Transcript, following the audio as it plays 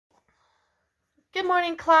Good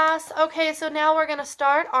morning, class. Okay, so now we're going to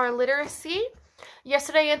start our literacy.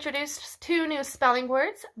 Yesterday I introduced two new spelling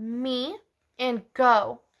words, me and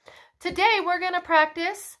go. Today we're going to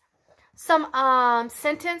practice some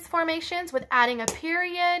sentence formations with adding a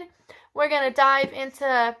period. We're going to dive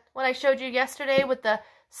into what I showed you yesterday with the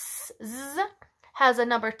z, has a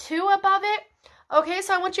number 2 above it. Okay,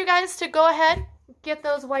 so I want you guys to go ahead, get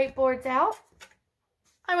those whiteboards out.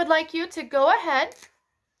 I would like you to go ahead,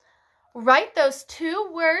 write those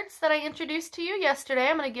two words that I introduced to you yesterday.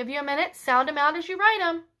 I'm going to give you a minute. Sound them out as you write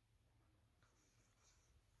them.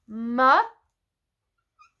 M-E.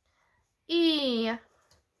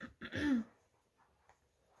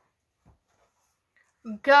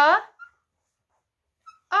 G-O.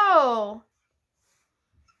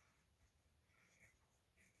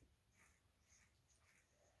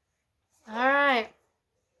 All right.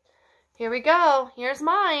 Here we go. Here's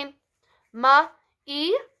mine.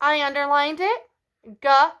 M-E, I underlined it.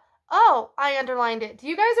 G-O, I underlined it. Do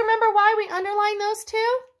you guys remember why we underlined those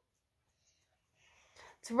two?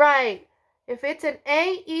 That's right. If it's an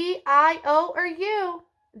A, E, I, O, or U,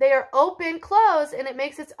 they are open, closed, and it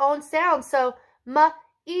makes its own sound. So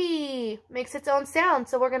M-E makes its own sound,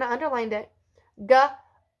 so we're going to underline it.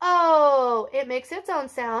 G-O, it makes its own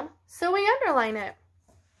sound, so we underline it.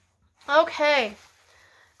 Okay.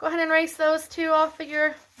 Go ahead and erase those two off of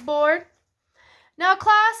your board. Now,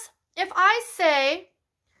 class, if I say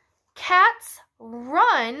cats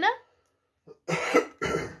run,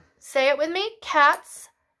 say it with me, cats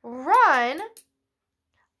run.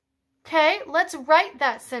 Okay, let's write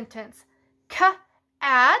that sentence.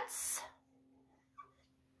 Cats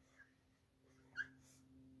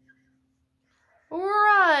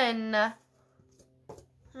run.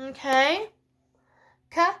 Okay,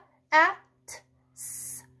 cats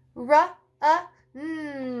run.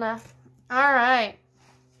 All right.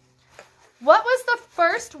 What was the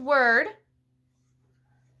first word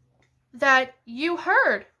that you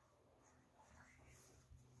heard?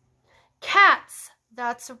 Cats.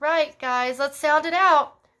 That's right, guys. Let's sound it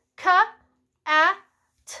out. K-A-T-S.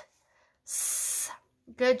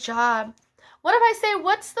 Good job. What if I say,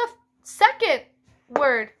 what's the second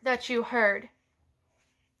word that you heard?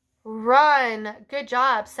 Run. Good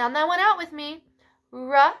job. Sound that one out with me.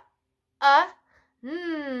 R-A-N.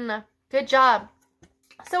 Good job.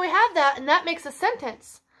 So we have that, and that makes a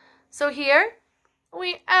sentence. So here,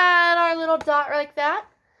 we add our little dot like that.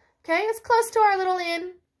 Okay, as close to our little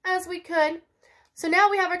N as we could. So now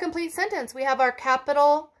we have our complete sentence. We have our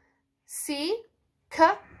capital C,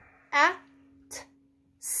 K-A-T-S,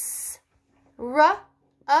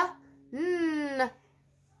 R-A-N,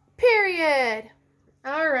 period.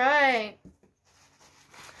 All right.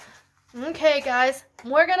 Okay, guys,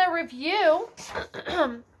 we're going to review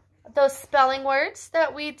those spelling words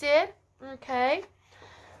that we did. Okay,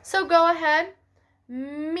 so go ahead.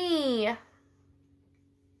 Me.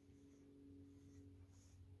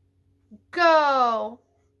 Go.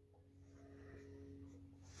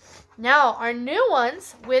 Now, our new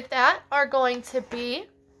ones with that are going to be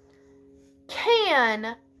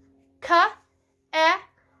can. K-A-N.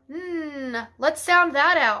 Let's sound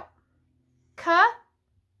that out. K-A-N.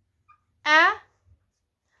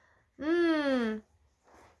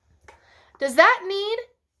 Does that need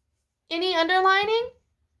any underlining?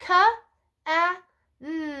 K-A-N.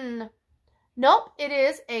 Nope, it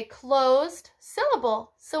is a closed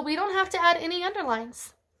syllable, so we don't have to add any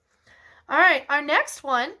underlines. All right, our next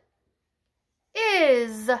one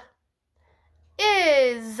is. I'm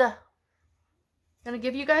going to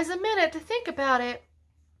give you guys a minute to think about it.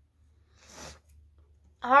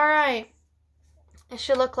 All right, it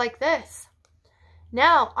should look like this.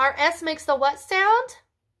 Now, our S makes the what sound?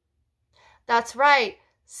 That's right,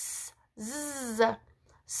 Z.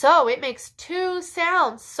 So it makes two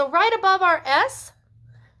sounds. So right above our S,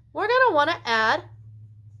 we're going to want to add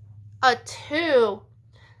a 2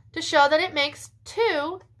 to show that it makes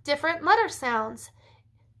two different letter sounds.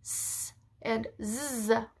 S and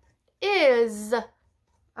Z. Is. All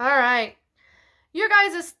right. Your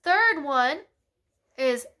guys' third one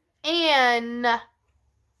is an.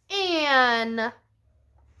 An.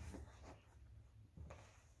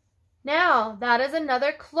 Now, that is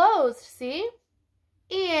another closed, see?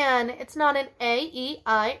 And it's not an A, E,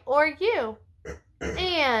 I, or U.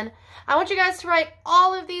 And I want you guys to write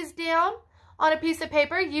all of these down on a piece of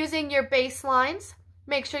paper using your baselines.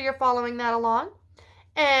 Make sure you're following that along.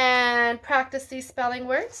 And practice these spelling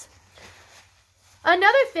words.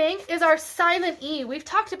 Another thing is our silent E. We've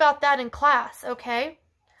talked about that in class, okay?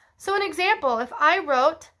 So an example, if I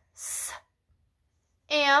wrote S,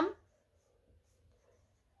 am,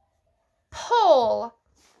 pull.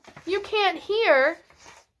 you can't hear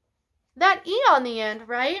that E on the end,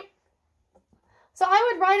 right? So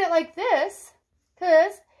I would write it like this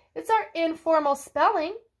because it's our informal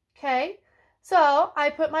spelling, okay? So I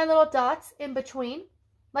put my little dots in between.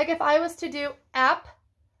 Like if I was to do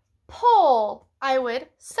apple, I would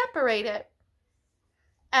separate it.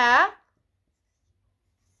 Apple.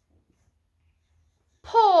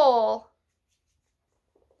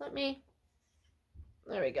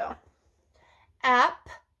 There we go.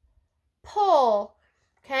 Apple.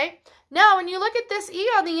 Okay? Now, when you look at this E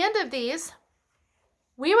on the end of these,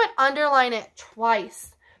 we would underline it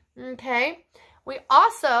twice. Okay? We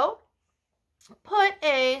also put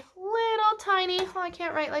a little tiny, oh, I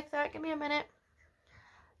can't write like that. Give me a minute.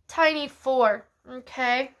 Tiny 4.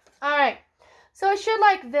 Okay? All right. So it should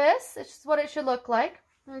like this. This is what it should look like.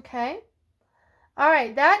 Okay? All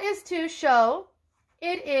right. That is to show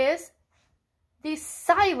it is the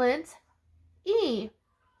silent E.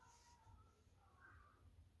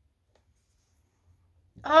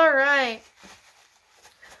 All right.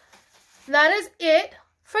 That is it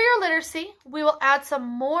for your literacy. We will add some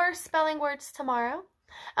more spelling words tomorrow.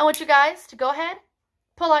 I want you guys to go ahead,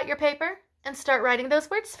 pull out your paper, and start writing those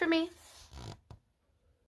words for me.